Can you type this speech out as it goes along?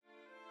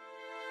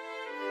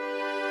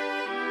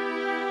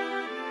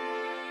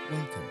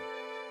Welcome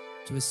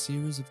to a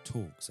series of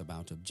talks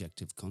about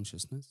objective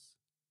consciousness,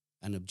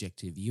 an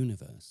objective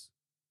universe,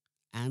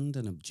 and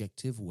an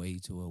objective way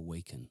to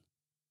awaken,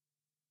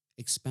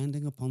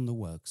 expanding upon the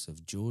works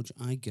of George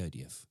I.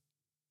 Gurdjieff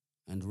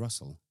and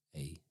Russell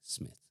A.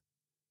 Smith.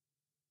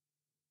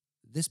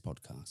 This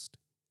podcast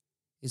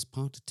is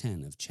part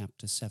 10 of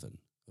Chapter 7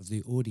 of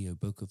the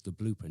Audiobook of the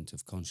Blueprint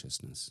of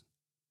Consciousness.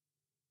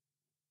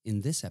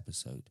 In this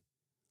episode,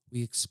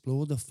 we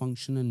explore the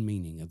function and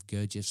meaning of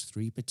Gurdjieff's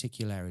three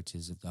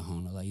particularities of the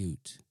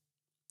Harnal-Ayut,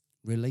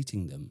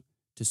 relating them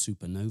to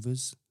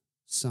supernovas,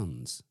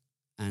 suns,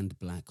 and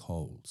black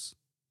holes.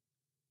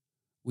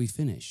 We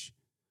finish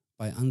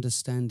by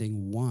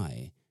understanding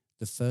why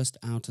the first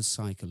outer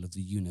cycle of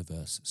the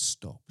universe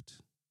stopped,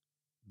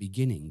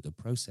 beginning the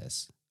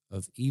process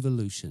of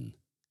evolution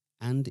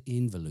and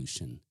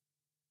involution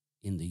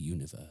in the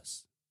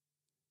universe.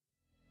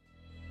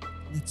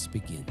 Let's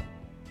begin.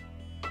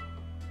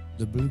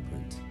 The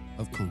Blueprint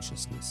of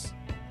Consciousness,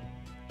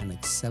 an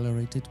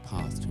accelerated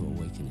path to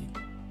awakening,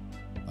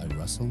 by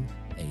Russell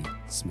A.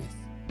 Smith.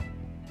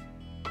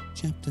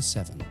 Chapter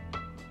 7.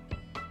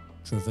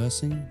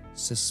 Traversing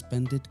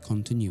Suspended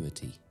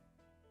Continuity,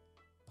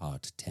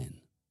 Part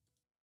 10.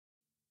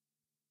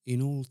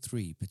 In all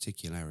three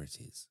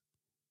particularities,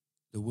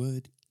 the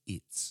word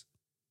its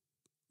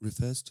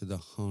refers to the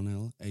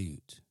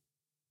Harnal-Ayut.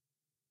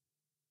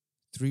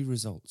 Three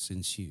results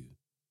ensue,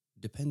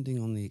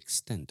 depending on the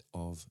extent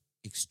of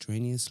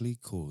extraneously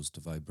caused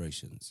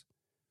vibrations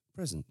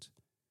present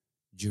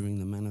during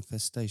the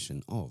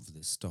manifestation of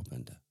this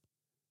stop-ender.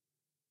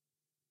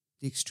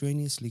 The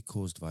extraneously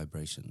caused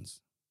vibrations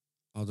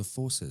are the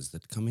forces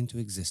that come into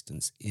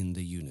existence in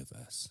the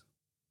universe.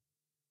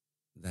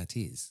 That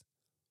is,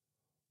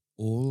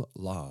 all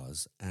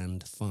Las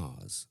and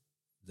Fas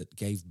that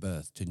gave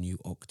birth to new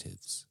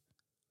octaves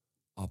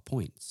are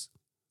points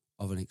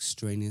of an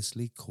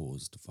extraneously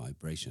caused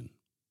vibration.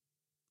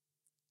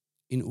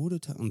 In order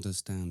to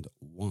understand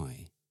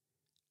why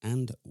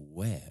and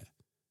where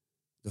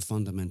the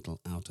fundamental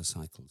outer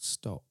cycle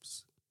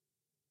stops,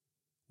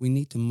 we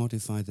need to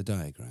modify the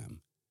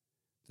diagram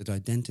that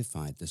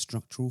identified the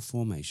structural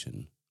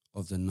formation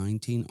of the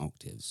 19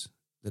 octaves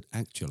that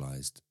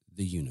actualized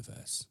the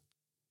universe.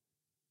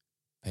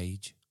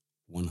 Page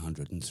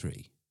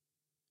 103.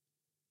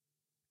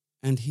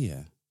 And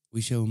here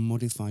we show a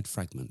modified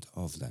fragment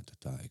of that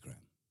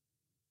diagram.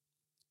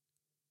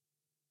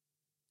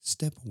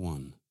 Step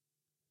 1.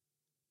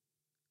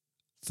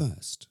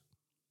 First,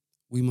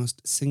 we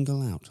must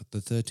single out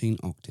the 13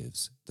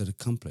 octaves that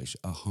accomplish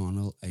a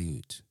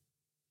Harnal-Ayut,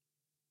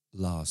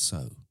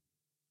 La-So,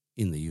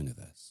 in the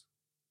universe.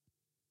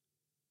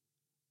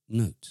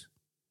 Note,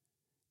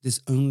 this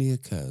only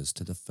occurs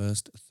to the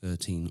first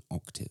 13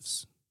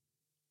 octaves.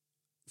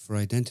 For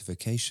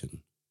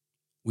identification,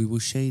 we will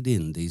shade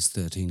in these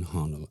 13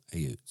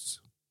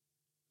 Harnal-Ayuts.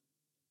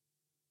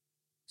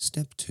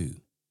 Step 2.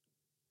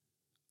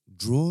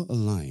 Draw a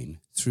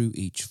line through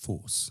each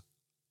force,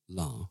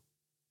 La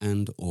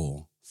and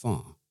or Fa,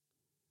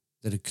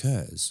 that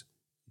occurs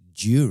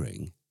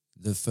during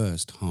the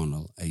first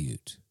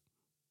Harnal-Ayut.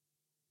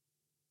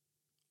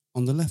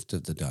 On the left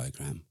of the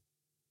diagram,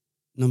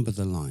 number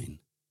the line.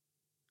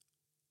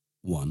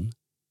 1,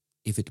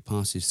 if it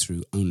passes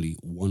through only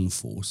one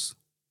force,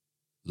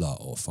 La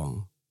or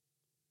Fa.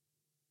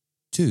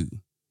 2,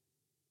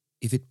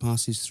 if it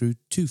passes through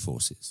two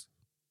forces,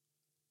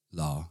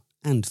 La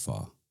and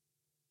Fa.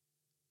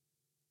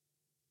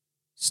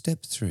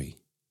 Step 3.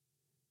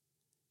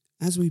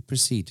 As we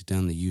proceed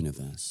down the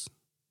universe,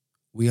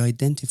 we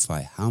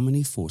identify how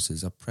many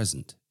forces are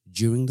present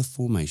during the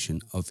formation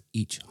of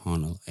each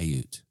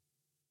Harnal-Ayut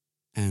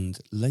and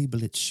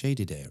label its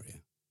shaded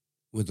area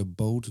with a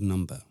bold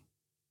number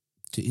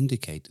to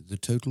indicate the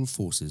total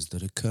forces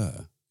that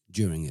occur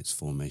during its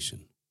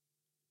formation.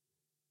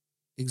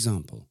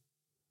 Example: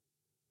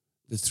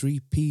 the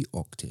 3P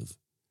octave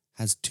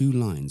has two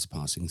lines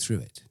passing through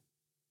it,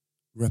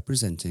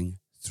 representing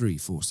 3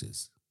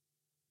 forces.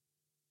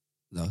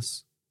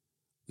 Thus,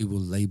 we will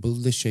label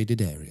the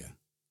shaded area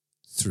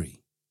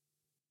 3.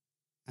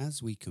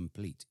 As we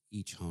complete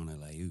each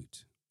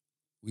Harnal-Ayut,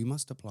 we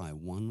must apply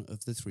one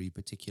of the 3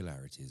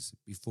 particularities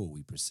before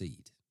we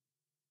proceed.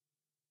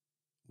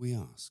 We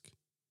ask,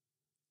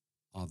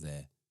 are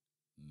there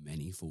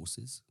many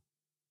forces,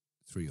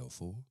 3 or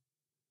 4?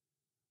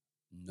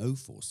 No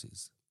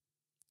forces,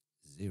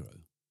 0?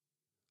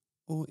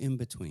 Or in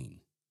between,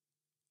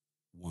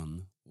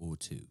 1 or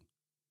 2?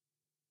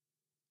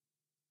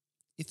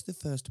 If the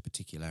first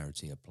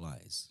particularity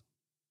applies,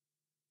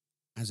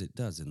 as it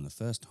does in the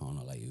first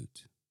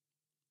Harnal-Ayut,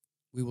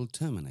 we will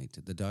terminate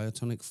the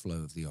diatonic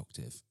flow of the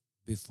octave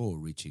before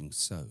reaching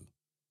So,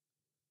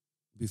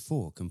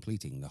 before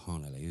completing the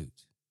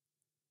Harnal-Ayut.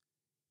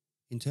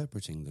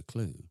 Interpreting the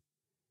clue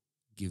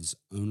gives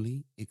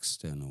only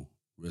external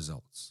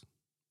results,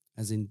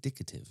 as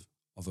indicative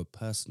of a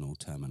personal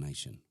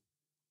termination.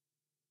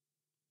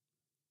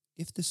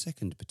 If the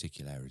second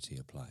particularity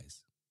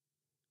applies,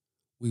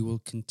 we will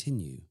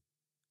continue,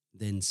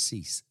 then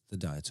cease the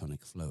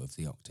diatonic flow of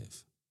the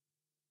octave.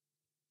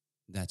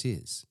 That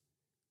is,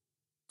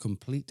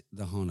 complete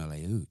the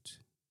Hanaleut,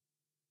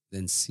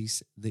 then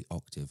cease the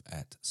octave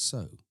at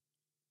So.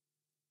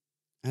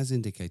 As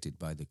indicated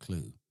by the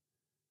clue,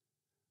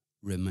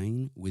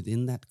 remain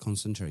within that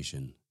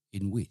concentration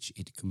in which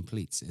it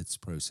completes its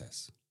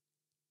process.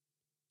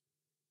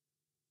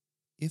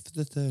 If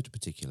the third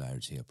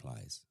particularity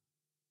applies,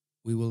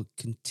 we will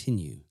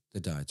continue the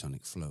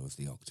diatonic flow of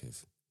the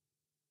octave,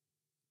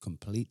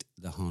 complete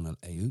the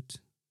Hanaleut,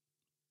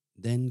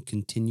 then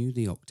continue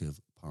the octave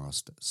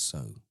past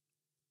So.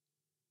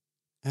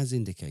 As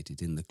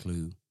indicated in the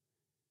clue,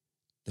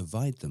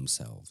 divide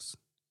themselves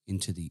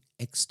into the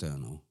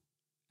external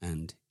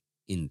and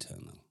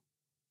internal.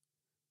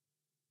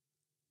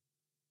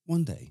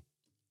 One day,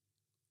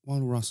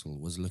 while Russell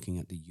was looking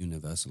at the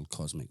universal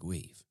cosmic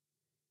weave,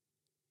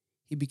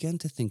 he began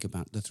to think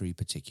about the three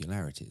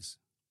particularities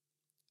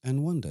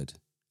and wondered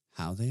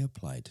how they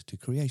applied to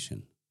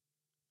creation.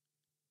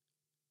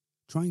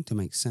 Trying to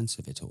make sense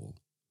of it all,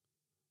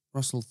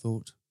 Russell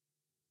thought,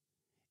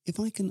 if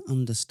I can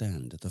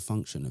understand the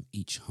function of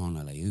each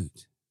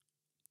Hanaleut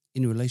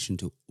in relation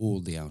to all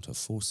the outer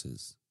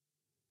forces,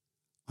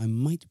 I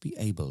might be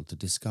able to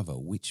discover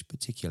which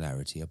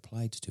particularity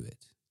applied to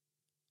it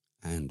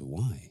and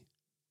why.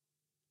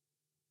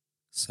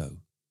 So,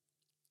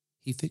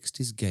 he fixed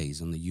his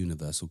gaze on the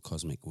universal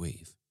cosmic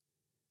weave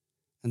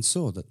and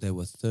saw that there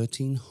were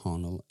 13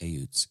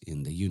 Hanaleuts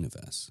in the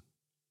universe.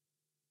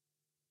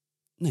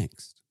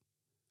 Next,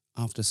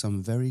 after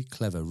some very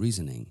clever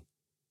reasoning,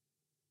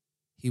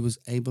 he was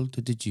able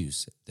to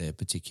deduce their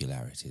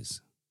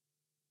particularities.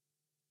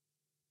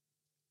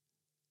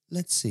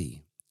 Let's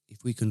see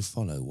if we can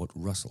follow what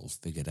Russell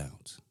figured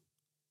out.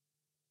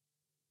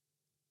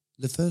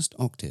 The first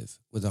octave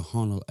with a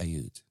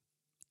Hanaleut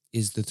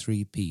is the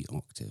 3P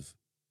octave.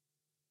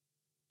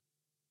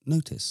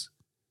 Notice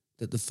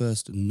that the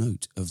first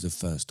note of the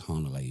first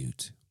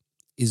Hanaleut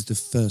is the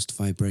first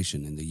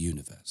vibration in the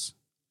universe.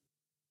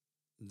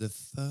 The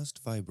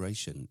first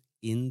vibration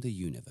in the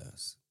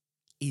universe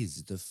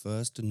is the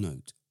first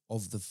note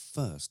of the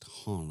first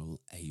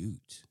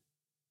Hanaleut.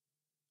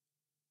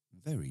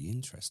 Very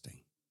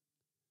interesting.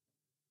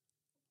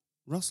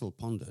 Russell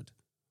pondered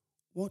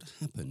what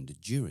happened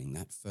during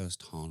that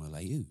first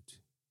Hanaleut.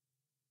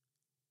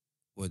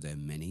 Were there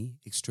many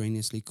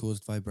extraneously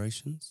caused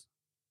vibrations?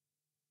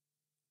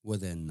 Were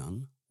there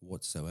none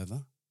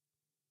whatsoever?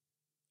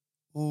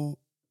 Or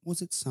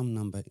was it some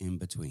number in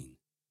between?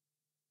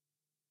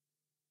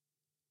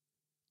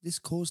 This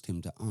caused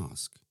him to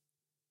ask,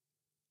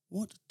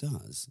 what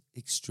does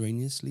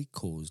extraneously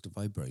caused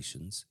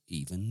vibrations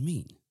even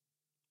mean?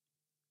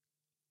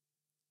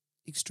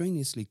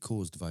 Extraneously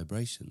caused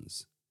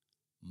vibrations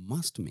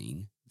must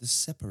mean the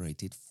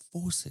separated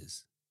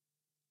forces.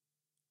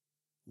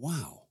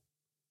 Wow.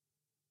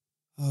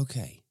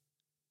 Okay.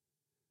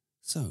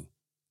 So,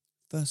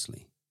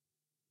 firstly,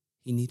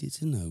 he needed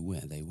to know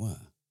where they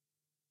were.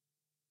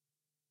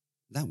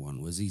 That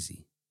one was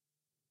easy.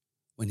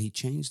 When he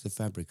changed the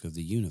fabric of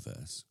the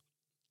universe,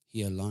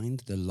 he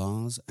aligned the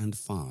Las and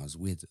Fas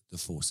with the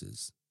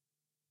forces.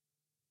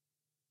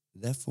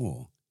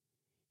 Therefore,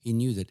 he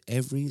knew that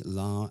every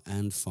La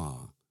and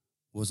Fa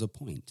was a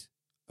point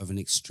of an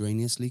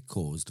extraneously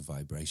caused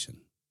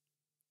vibration.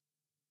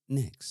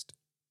 Next,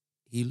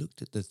 he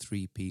looked at the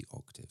 3P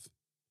octave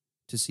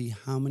to see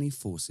how many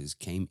forces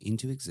came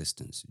into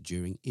existence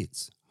during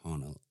its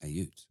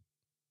Hanaleut.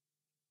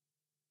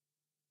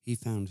 He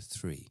found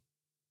 3.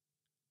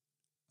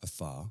 A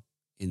Fa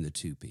in the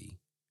 2P,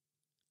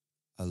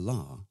 a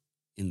La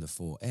in the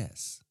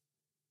 4S,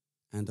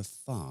 and a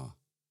Fa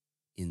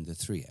in the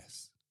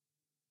 3S.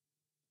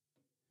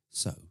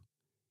 So,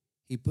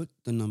 he put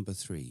the number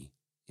 3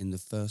 in the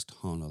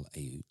first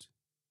Hanaleut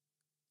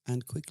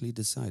and quickly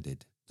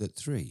decided that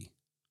 3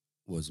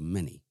 was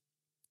many.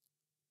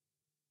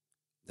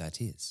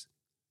 That is,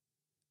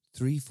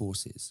 3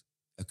 forces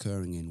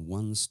occurring in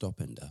one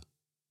stop-ender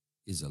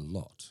is a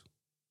lot.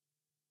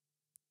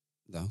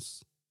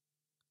 Thus,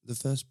 the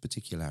first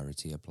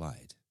particularity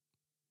applied,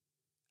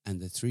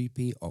 and the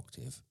 3P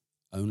octave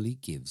only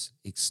gives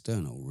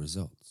external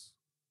results.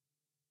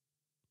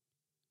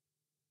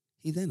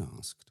 He then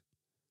asked,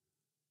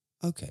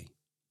 okay,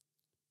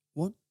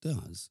 what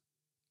does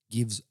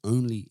gives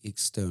only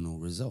external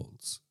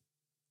results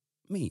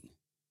mean?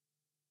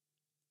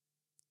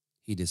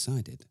 He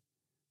decided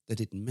that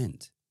it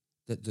meant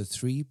that the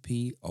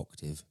 3P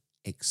octave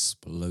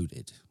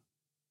exploded.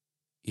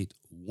 It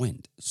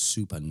went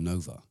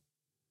supernova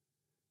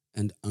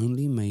and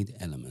only made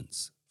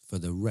elements for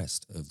the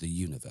rest of the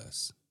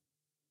universe.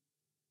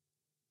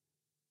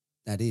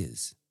 That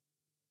is,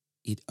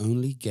 it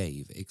only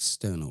gave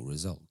external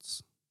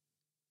results.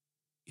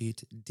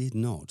 It did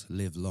not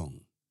live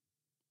long.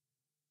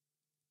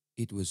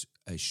 It was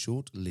a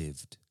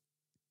short-lived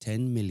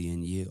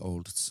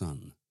 10-million-year-old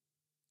sun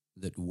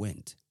that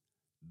went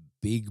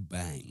big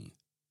bang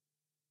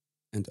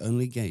and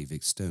only gave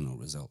external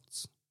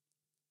results.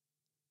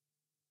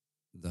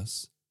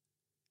 Thus,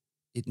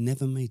 it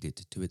never made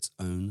it to its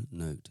own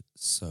note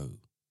So.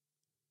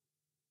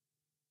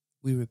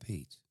 We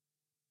repeat,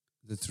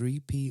 The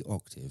 3P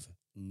octave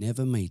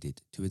never made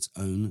it to its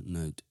own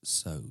note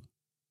so.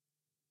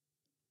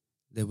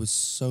 There was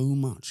so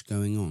much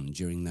going on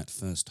during that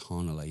first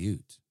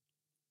Hana-Layut.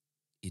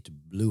 It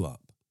blew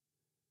up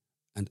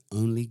and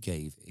only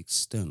gave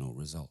external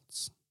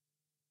results.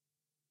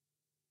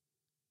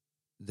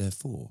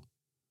 Therefore,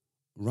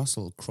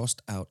 Russell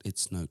crossed out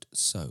its note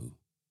so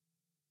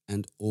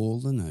and all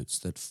the notes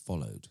that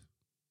followed.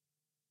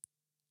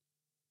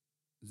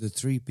 The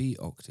 3P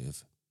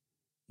octave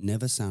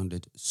never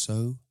sounded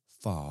so,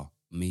 fa,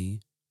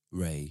 mi,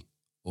 re,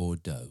 or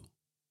do.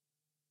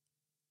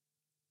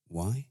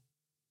 Why?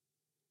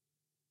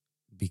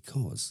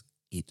 Because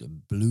it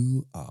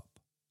blew up.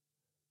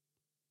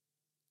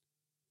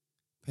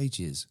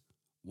 Pages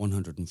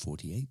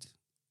 148,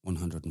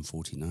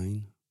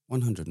 149,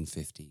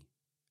 150,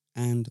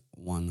 and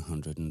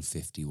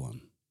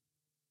 151.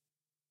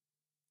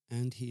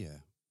 And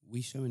here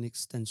we show an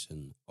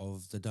extension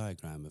of the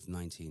diagram of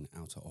 19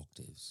 outer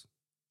octaves,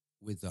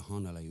 with the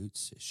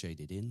Hana-Layuts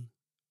shaded in,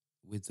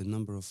 with the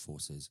number of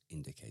forces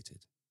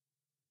indicated.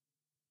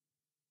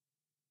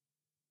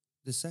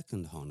 The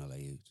second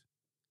Hana-Layut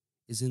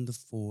is in the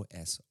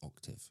 4S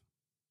octave.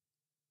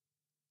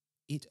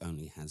 It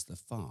only has the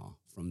fa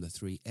from the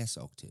 3S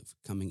octave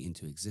coming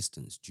into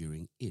existence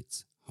during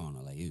its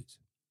Hana-Layut.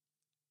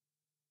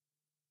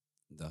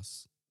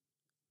 Thus,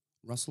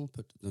 Russell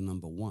put the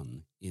number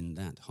 1 in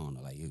that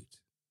Hana-Layut.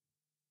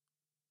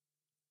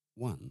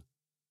 1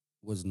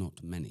 was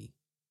not many,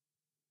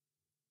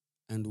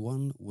 and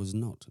 1 was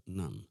not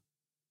none.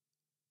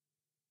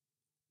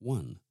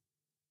 1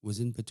 was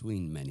in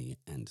between many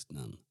and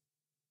none.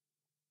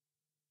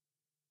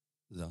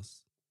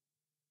 Thus,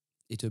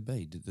 it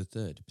obeyed the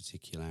third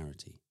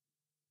particularity.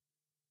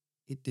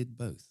 It did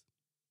both.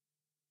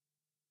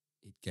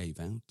 It gave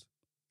out,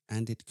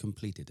 and it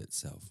completed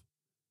itself.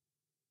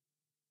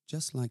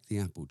 Just like the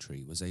apple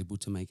tree was able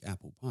to make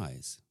apple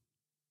pies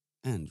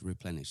and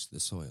replenish the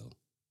soil.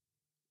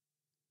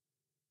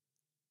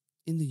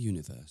 In the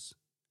universe,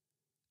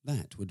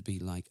 that would be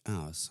like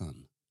our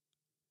sun.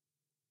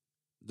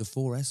 The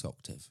 4S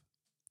octave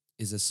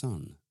is a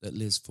sun that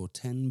lives for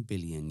 10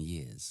 billion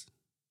years,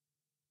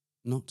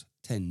 not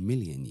 10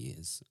 million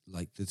years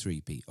like the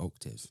 3P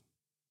octave.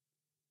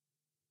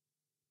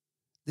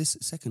 This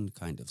second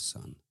kind of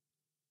sun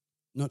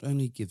not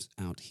only gives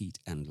out heat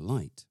and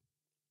light,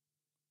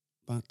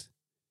 but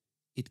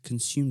it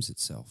consumes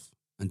itself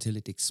until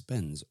it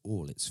expends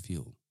all its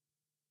fuel.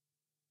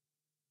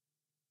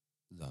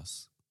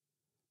 Thus,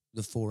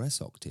 the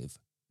 4S octave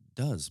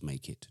does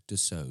make it to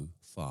so,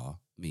 fa,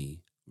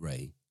 mi,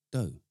 re,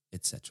 do,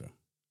 etc.,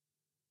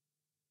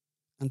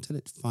 until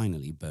it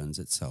finally burns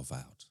itself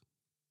out.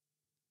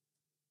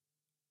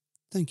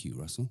 Thank you,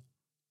 Russell.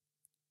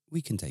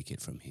 We can take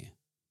it from here.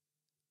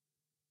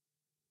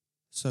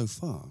 So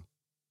far,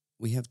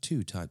 we have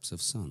two types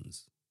of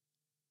suns.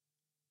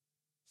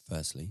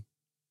 Firstly,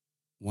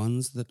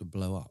 ones that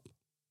blow up,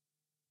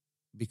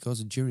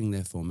 because during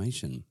their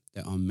formation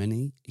there are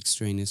many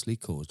extraneously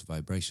caused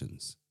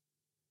vibrations,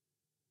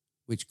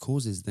 which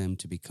causes them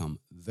to become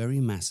very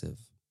massive,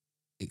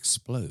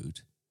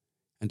 explode,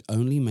 and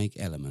only make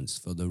elements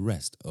for the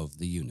rest of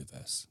the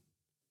universe.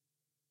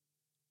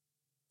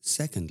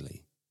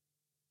 Secondly,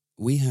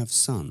 we have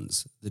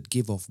suns that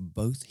give off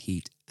both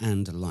heat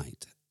and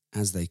light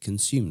as they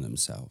consume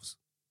themselves.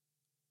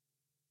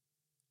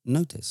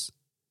 Notice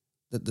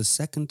that the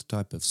second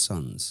type of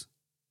suns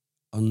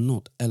are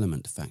not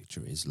element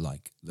factories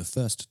like the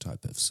first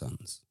type of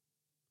suns.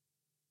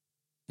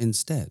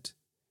 Instead,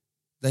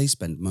 they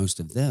spend most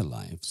of their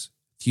lives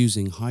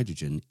fusing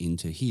hydrogen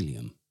into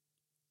helium,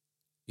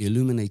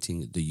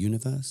 illuminating the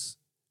universe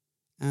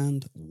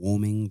and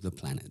warming the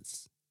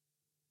planets.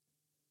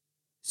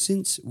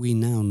 Since we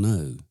now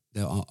know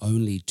there are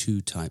only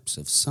two types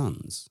of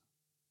suns,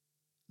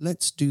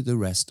 let's do the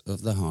rest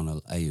of the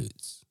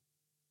Hana-Layuts.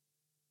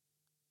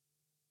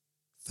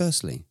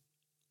 Firstly,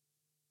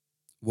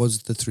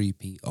 was the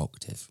 3P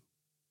octave.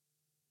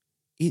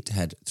 It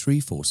had 3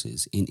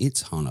 forces in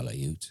its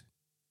Hana-Layut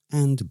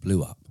and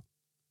blew up.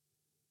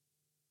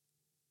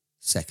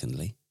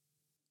 Secondly,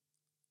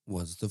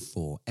 was the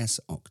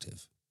 4S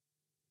octave.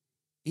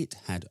 It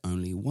had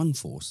only 1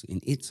 force in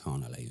its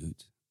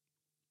Hana-Layut,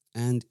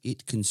 and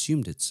it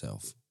consumed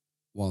itself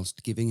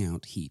whilst giving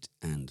out heat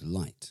and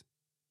light.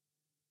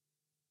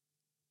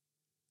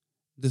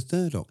 The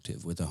third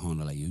octave with a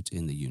Hana-Layut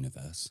in the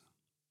universe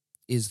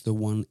is the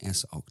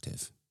 1S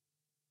octave.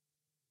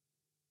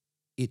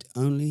 It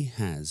only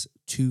has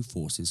 2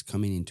 forces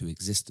coming into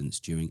existence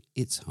during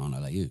its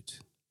Hana-Layut.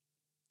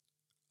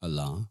 A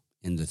La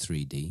in the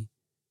 3D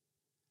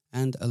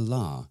and a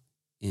La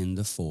in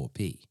the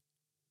 4P.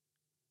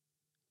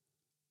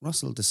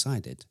 Russell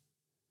decided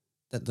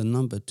that the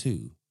number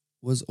 2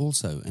 was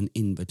also an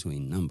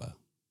in-between number.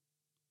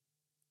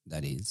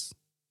 That is,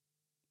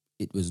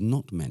 it was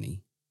not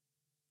many,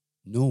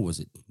 nor was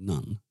it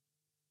none,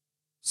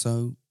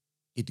 so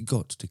it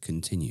got to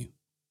continue.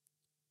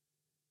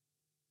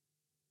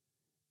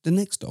 The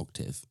next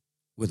octave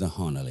with a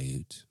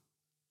Hana-Layut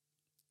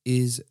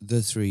is the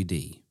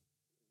 3D.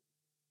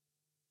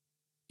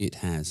 It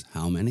has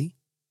how many?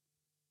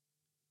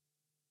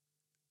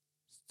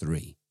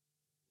 3.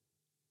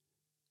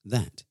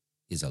 That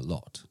is a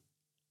lot.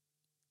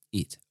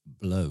 It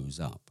blows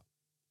up.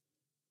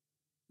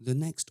 The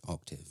next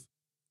octave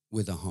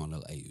with a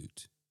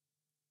Harnel-Aute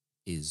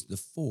is the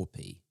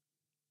 4p.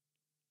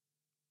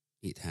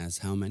 It has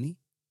how many?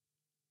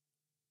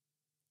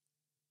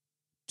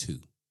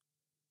 2.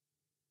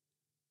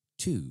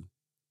 2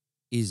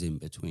 is in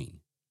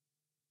between.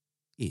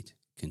 It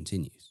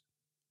continues.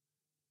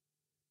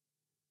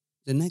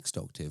 The next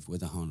octave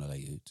with a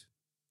Harnel-Aute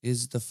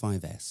is the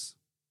 5s.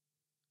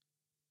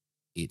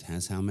 It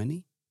has how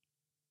many?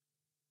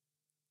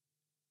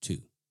 2.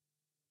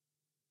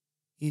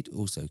 It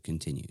also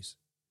continues.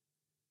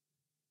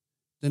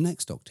 The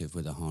next octave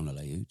with a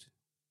Harnel-Aute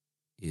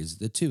is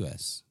the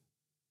 2s.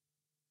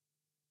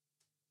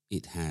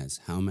 It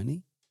has how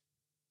many?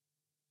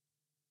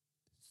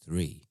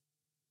 3.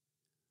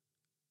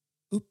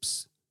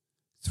 Oops,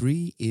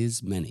 3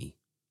 is many.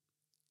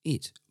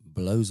 It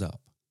blows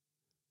up.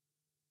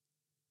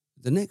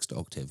 The next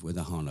octave with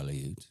a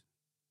Harnel-Aute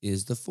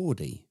is the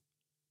 4d.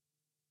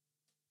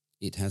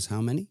 It has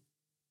how many?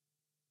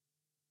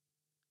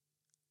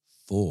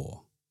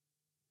 4.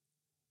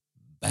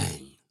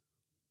 Bang.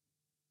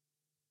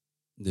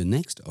 The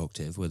next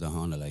octave with a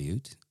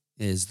Harnel-Aute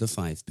is the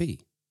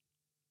 5p.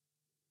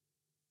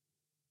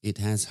 It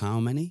has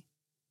how many?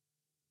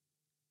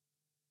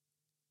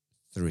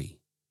 3.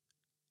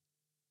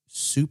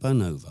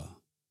 Supernova.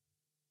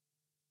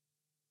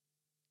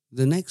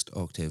 The next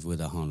octave with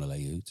a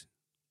Harnel-Aute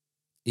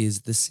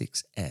is the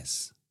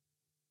 6s.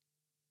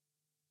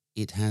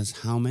 It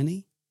has how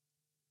many?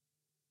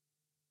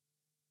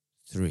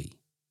 3.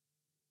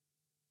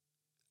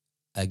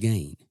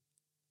 Again.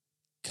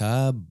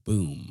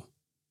 Kaboom.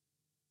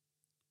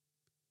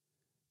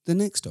 The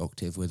next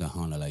octave with a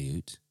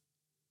Harnel-Aute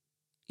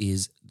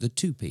is the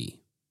 2p.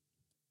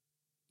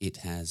 It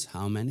has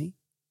how many?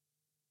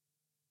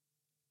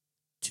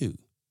 2.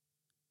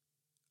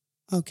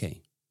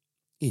 Okay,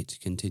 it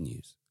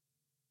continues.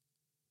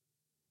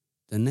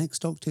 The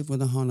next octave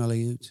with a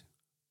Harnel-Aute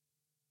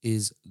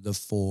is the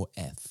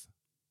 4f.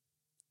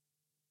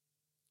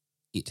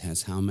 It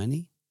has how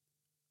many?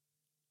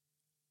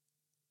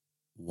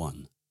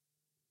 1.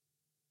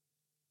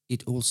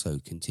 It also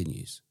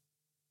continues.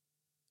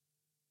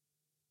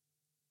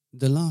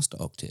 The last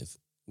octave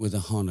with a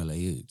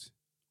Harnel-Aute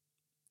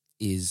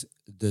is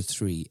the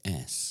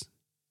 3s.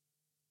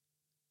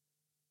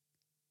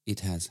 It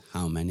has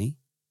how many?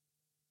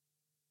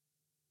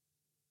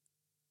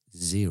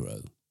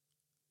 0.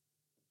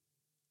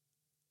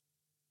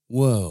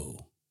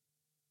 Whoa!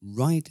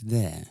 Right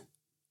there,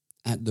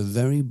 at the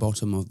very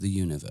bottom of the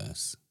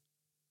universe,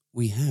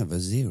 we have a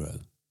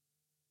 0.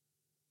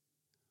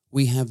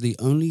 We have the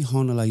only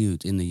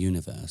Harnel-Aute in the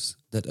universe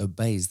that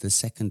obeys the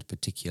second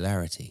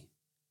particularity.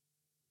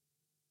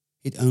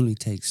 It only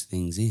takes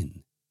things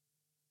in.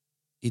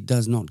 It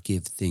does not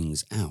give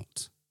things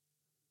out.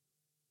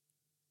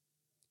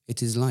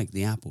 It is like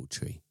the apple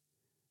tree,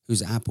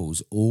 whose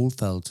apples all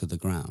fell to the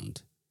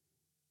ground,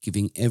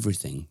 giving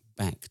everything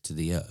back to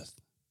the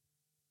earth.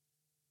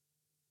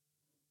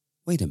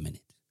 Wait a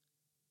minute.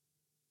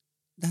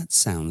 That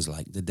sounds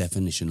like the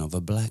definition of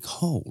a black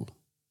hole.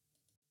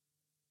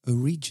 A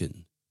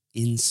region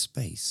in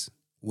space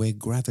where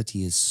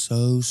gravity is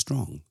so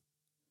strong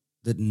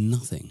that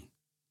nothing,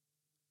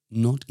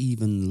 not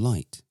even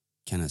light,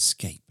 can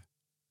escape.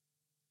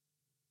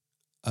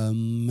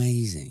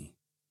 Amazing.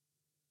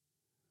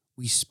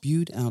 We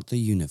spewed out the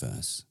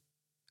universe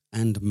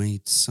and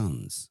made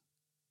suns.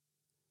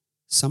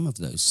 Some of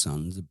those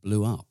suns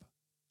blew up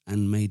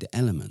and made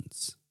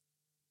elements.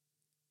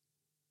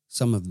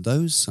 Some of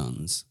those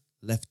suns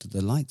left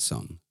the lights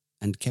on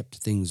and kept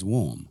things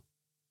warm.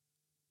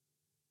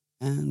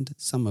 And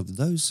some of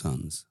those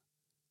suns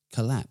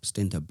collapsed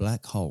into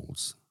black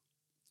holes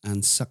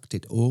and sucked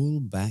it all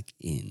back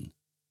in.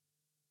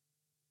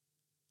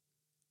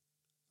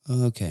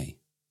 Okay,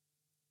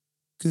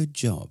 good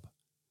job.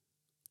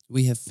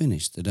 We have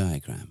finished the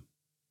diagram.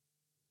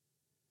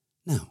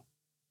 Now,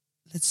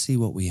 let's see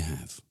what we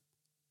have.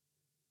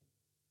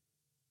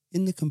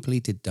 In the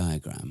completed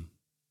diagram,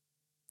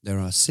 there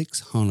are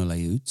 6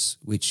 Harnel-Autes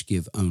which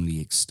give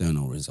only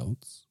external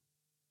results,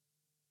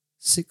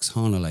 6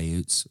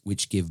 Harnel-Autes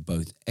which give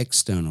both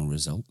external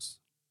results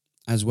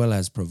as well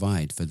as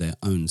provide for their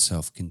own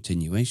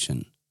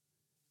self-continuation,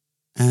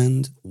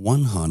 and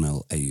 1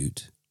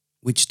 Harnel-Aute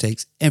which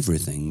takes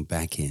everything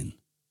back in.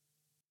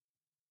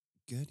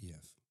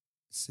 Gurdjieff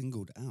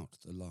singled out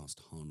the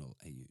last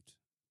Harnel-Aute,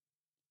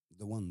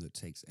 the one that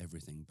takes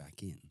everything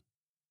back in,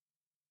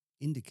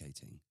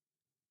 indicating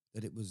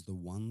that it was the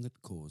one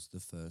that caused the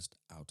first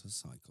outer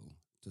cycle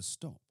to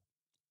stop.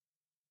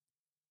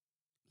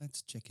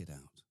 Let's check it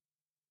out.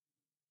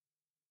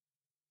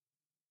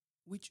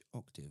 Which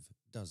octave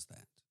does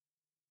that?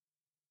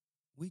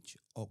 Which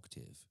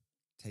octave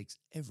takes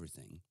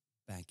everything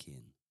back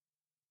in?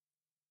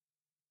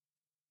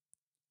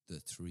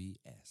 The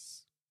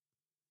 3s.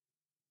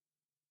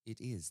 It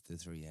is the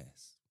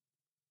 3s.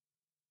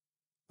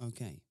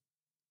 Okay,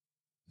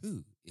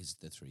 Who is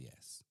the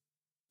 3S?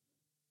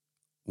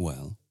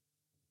 Well,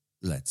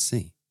 let's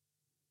see.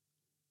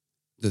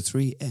 The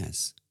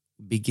 3S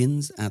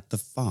begins at the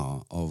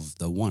far of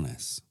the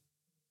 1S.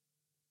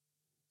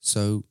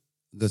 So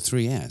the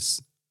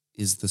 3S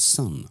is the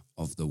son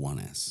of the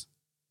 1S.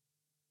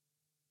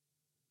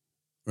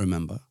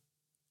 Remember,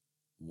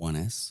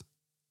 1S,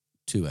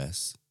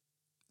 2S,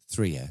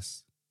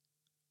 3S,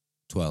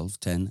 12,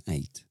 10,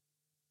 8,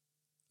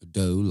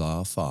 Do,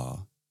 La,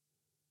 Fa,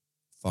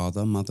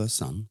 Father, Mother,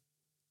 Son.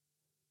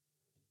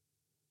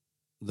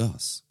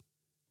 Thus,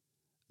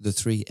 the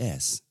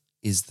 3S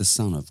is the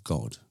Son of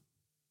God.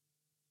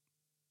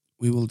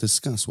 We will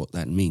discuss what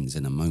that means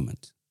in a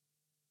moment.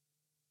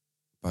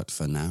 But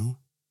for now,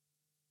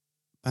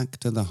 back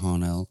to the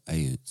Harnel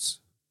Ayuts.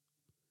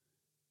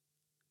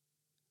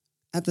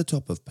 At the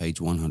top of page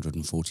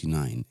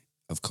 149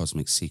 of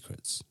Cosmic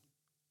Secrets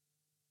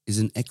is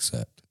an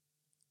excerpt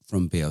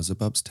from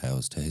Beelzebub's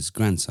tales to his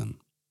grandson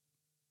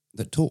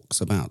that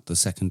talks about the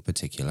second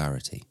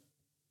particularity.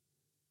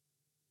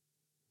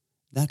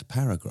 That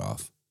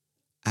paragraph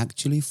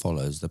actually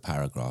follows the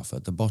paragraph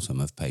at the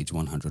bottom of page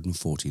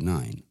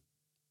 149.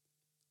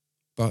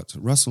 But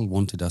Russell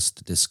wanted us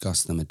to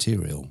discuss the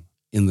material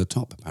in the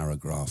top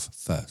paragraph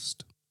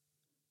first.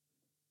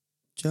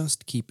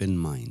 Just keep in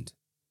mind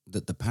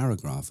that the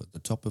paragraph at the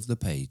top of the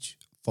page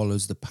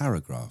follows the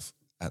paragraph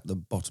at the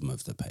bottom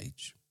of the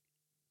page.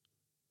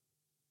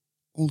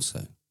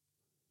 Also,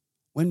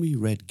 when we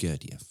read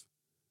Gurdjieff,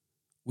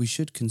 we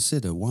should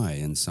consider why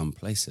in some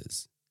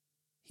places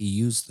he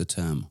used the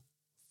term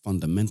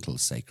fundamental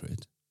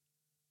sacred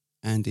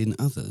and in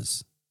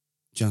others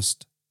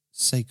just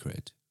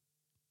sacred.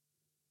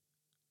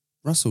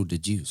 Russell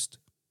deduced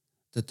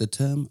that the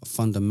term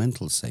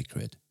fundamental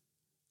sacred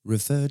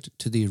referred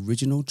to the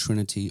original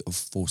trinity of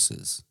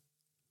forces,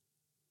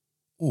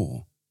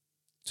 or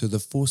to the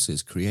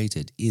forces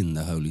created in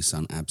the Holy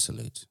Son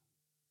Absolute,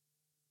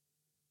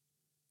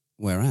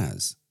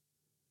 whereas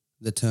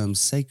the term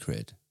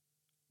sacred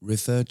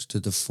referred to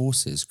the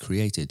forces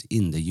created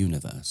in the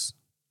universe.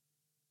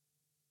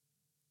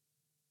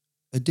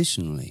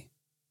 Additionally,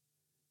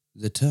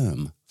 the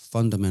term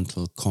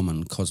fundamental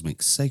common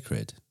cosmic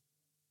sacred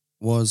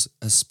was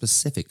a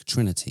specific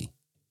trinity,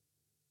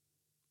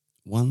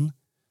 one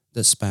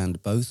that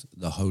spanned both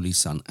the Holy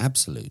Son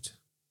Absolute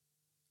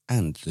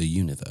and the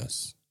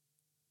universe.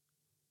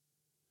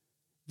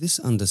 This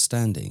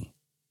understanding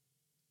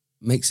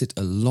makes it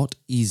a lot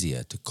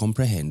easier to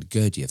comprehend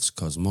Gurdjieff's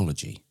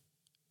cosmology,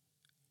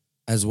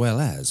 as well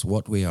as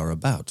what we are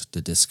about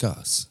to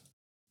discuss.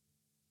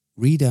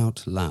 Read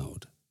out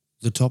loud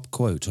the top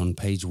quote on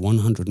page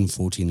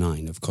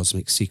 149 of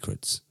Cosmic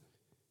Secrets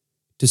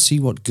to see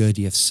what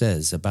Gurdjieff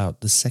says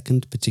about the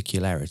second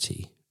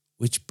particularity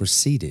which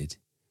proceeded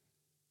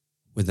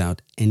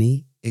without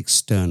any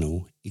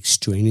external,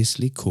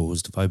 extraneously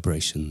caused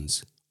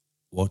vibrations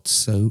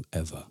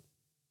whatsoever.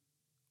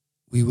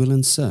 We will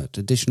insert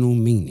additional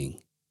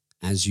meaning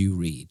as you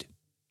read.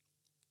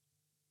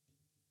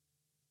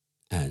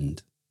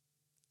 And,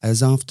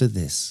 as after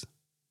this,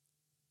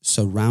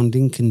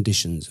 surrounding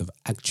conditions of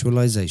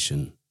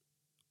actualization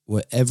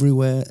were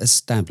everywhere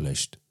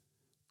established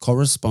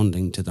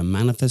corresponding to the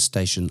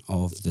manifestation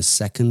of the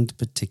second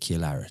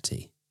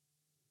particularity.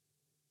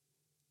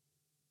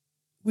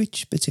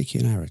 Which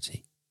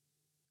particularity?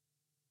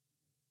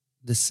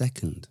 The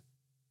second,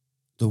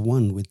 the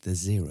one with the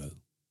 0.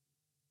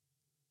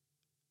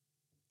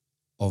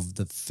 Of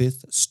the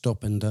fifth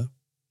stopender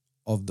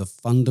of the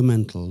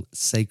fundamental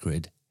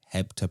sacred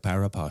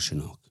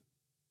heptaparaparshinok.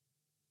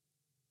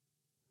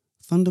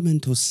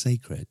 Fundamental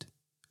sacred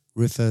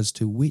refers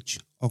to which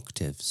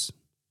octaves?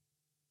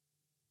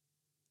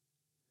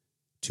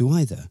 To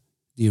either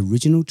the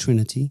original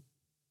Trinity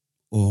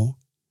or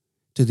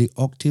to the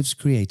octaves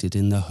created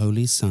in the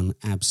Holy Son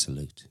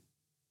Absolute.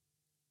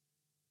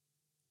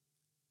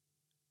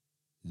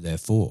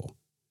 Therefore,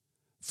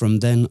 from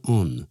then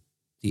on,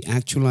 the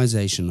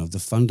actualization of the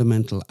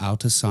fundamental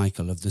outer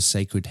cycle of the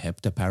sacred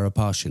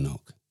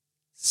heptaparaparshinok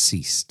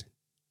ceased.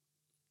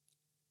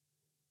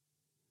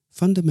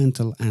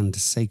 Fundamental and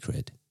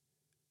sacred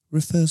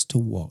refers to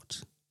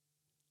what?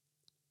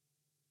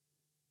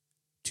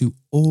 To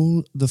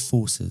all the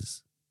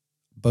forces,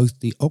 both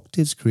the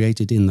octaves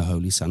created in the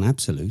Holy Son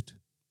Absolute,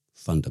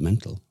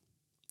 fundamental,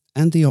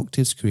 and the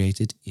octaves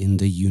created in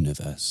the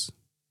universe,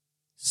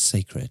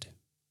 sacred.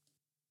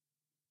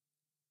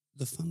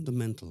 The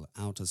fundamental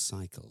outer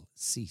cycle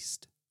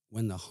ceased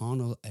when the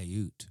Harnel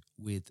Ayut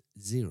with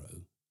 0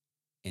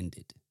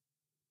 ended.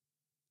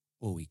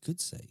 Or we could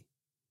say,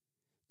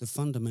 the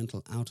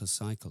fundamental outer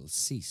cycle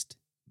ceased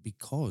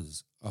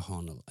because a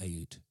Harnel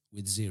Ayut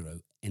with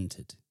 0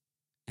 entered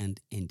and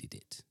ended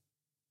it.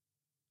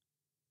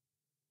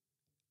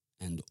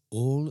 And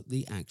all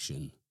the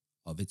action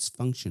of its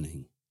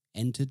functioning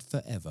entered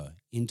forever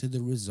into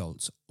the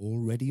results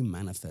already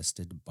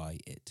manifested by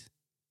it.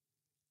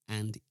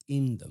 And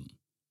in them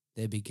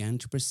there began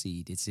to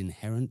proceed its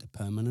inherent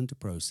permanent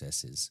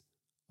processes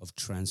of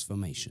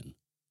transformation,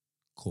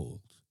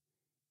 called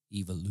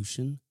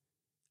evolution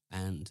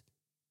and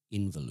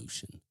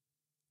involution.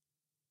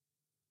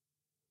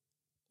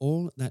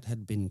 All that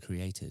had been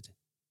created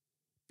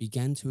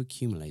began to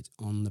accumulate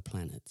on the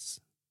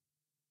planets,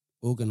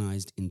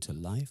 organized into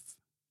life,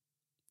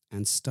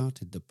 and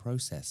started the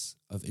process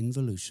of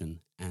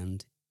involution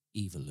and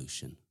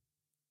evolution.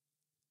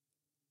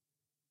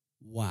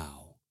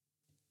 Wow!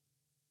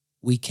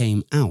 We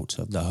came out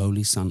of the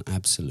Holy Sun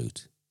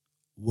Absolute,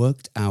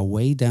 worked our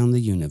way down the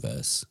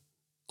universe,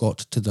 got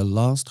to the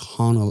last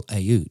Harnal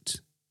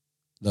Ayut,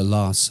 the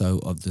lasso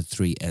of the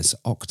 3s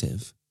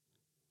octave.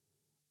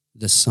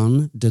 The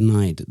Sun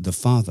denied the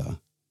Father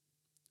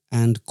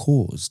and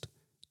caused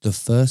the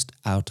first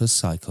outer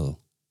cycle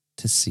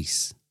to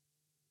cease.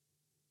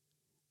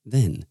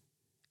 Then,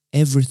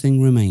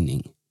 everything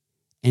remaining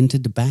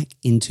entered back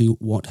into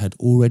what had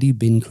already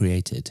been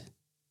created,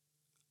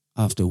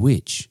 after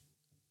which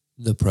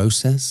the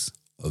process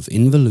of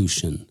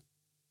involution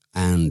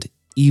and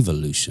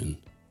evolution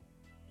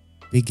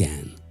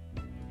began.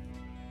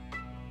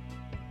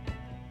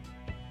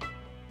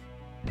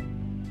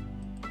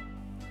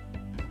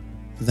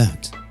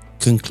 That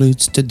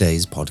concludes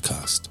today's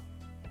podcast.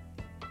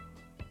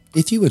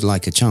 If you would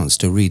like a chance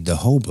to read the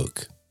whole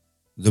book,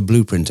 The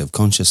Blueprint of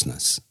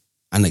Consciousness,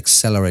 An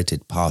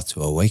Accelerated Path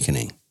to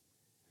Awakening,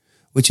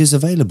 which is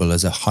available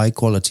as a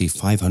high-quality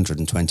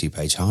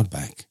 520-page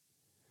hardback,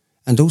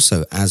 and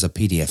also as a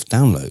PDF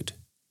download,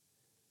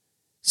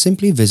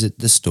 simply visit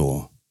the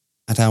store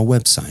at our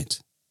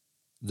website,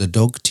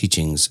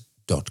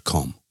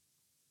 thedogteachings.com.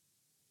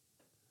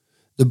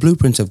 The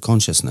Blueprint of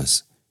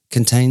Consciousness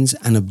contains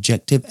an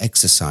objective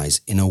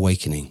exercise in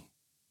awakening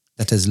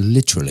that has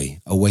literally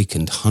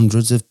awakened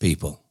hundreds of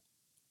people.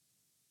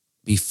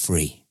 Be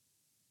free,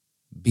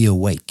 be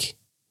awake,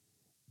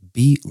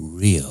 be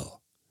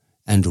real,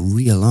 and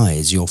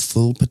realize your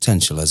full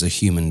potential as a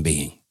human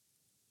being.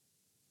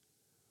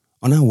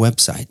 On our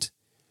website,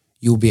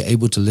 you'll be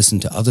able to listen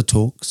to other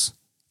talks,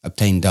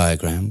 obtain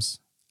diagrams,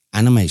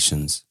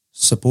 animations,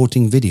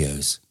 supporting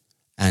videos,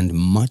 and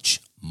much,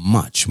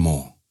 much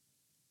more.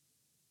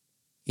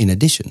 In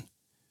addition,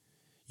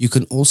 you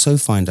can also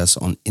find us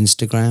on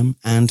Instagram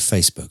and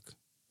Facebook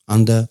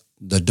under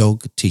The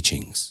Dog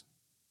Teachings.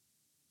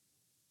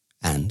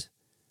 And,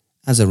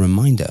 as a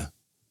reminder,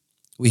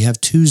 we have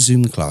 2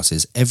 Zoom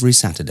classes every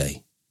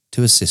Saturday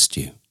to assist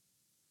you.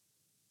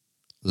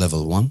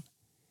 Level 1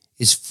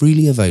 is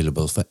freely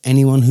available for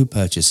anyone who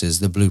purchases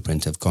the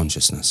Blueprint of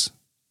Consciousness.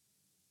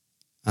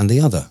 And the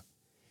other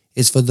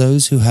is for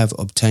those who have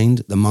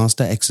obtained the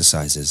Master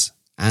Exercises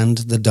and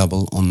the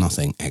Double or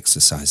Nothing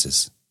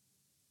exercises.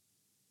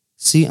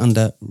 See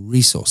under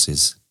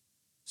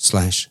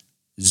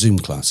Resources/Zoom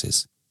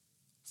classes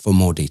for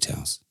more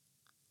details.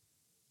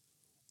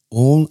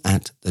 All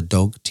at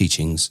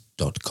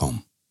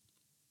thedogteachings.com.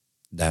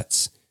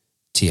 That's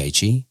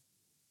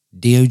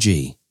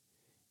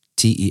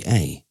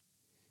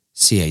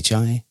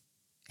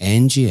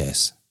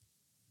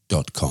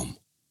TheDogTeachings.com.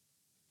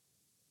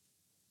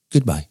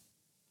 Goodbye.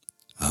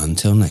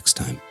 Until next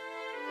time.